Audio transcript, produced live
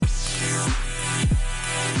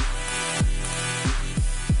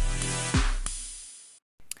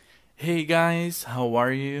Hey guys, how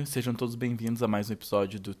are you? Sejam todos bem-vindos a mais um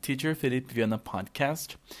episódio do Teacher Felipe Viana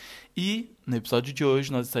Podcast. E no episódio de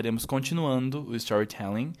hoje nós estaremos continuando o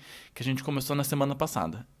storytelling que a gente começou na semana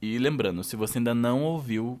passada. E lembrando, se você ainda não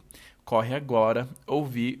ouviu, corre agora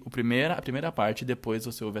ouvir a primeira parte e depois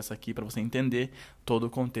você ouve essa aqui para você entender todo o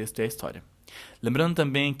contexto e a história. Lembrando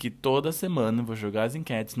também que toda semana eu vou jogar as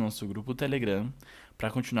enquetes no nosso grupo Telegram para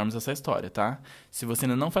continuarmos essa história, tá? Se você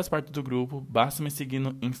ainda não faz parte do grupo, basta me seguir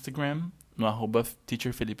no Instagram, no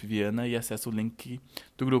 @teacherfelipeviana e acessa o link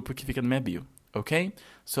do grupo que fica na minha bio, ok?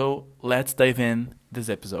 So, let's dive in this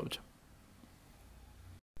episode.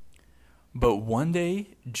 But one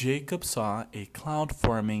day, Jacob saw a cloud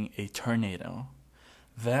forming a tornado.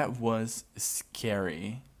 That was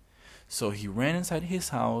scary. So he ran inside his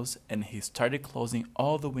house and he started closing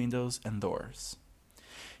all the windows and doors.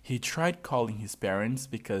 He tried calling his parents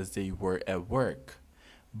because they were at work,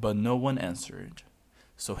 but no one answered.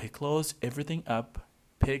 So he closed everything up,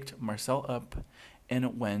 picked Marcel up,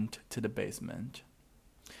 and went to the basement.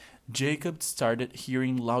 Jacob started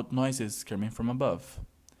hearing loud noises coming from above,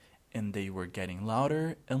 and they were getting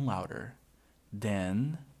louder and louder.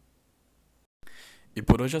 Then... E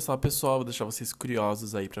por hoje é só, pessoal. Vou deixar vocês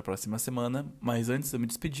curiosos aí para a próxima semana. Mas antes de eu me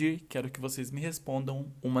despedir, quero que vocês me respondam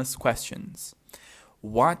umas questions.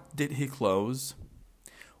 What did he close?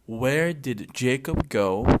 Where did Jacob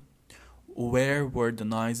go? Where were the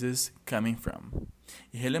noises coming from?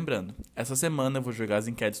 E relembrando, essa semana eu vou jogar as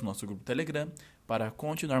enquetes no nosso grupo Telegram para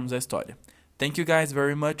continuarmos a história. Thank you guys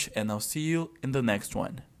very much and I'll see you in the next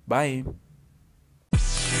one. Bye!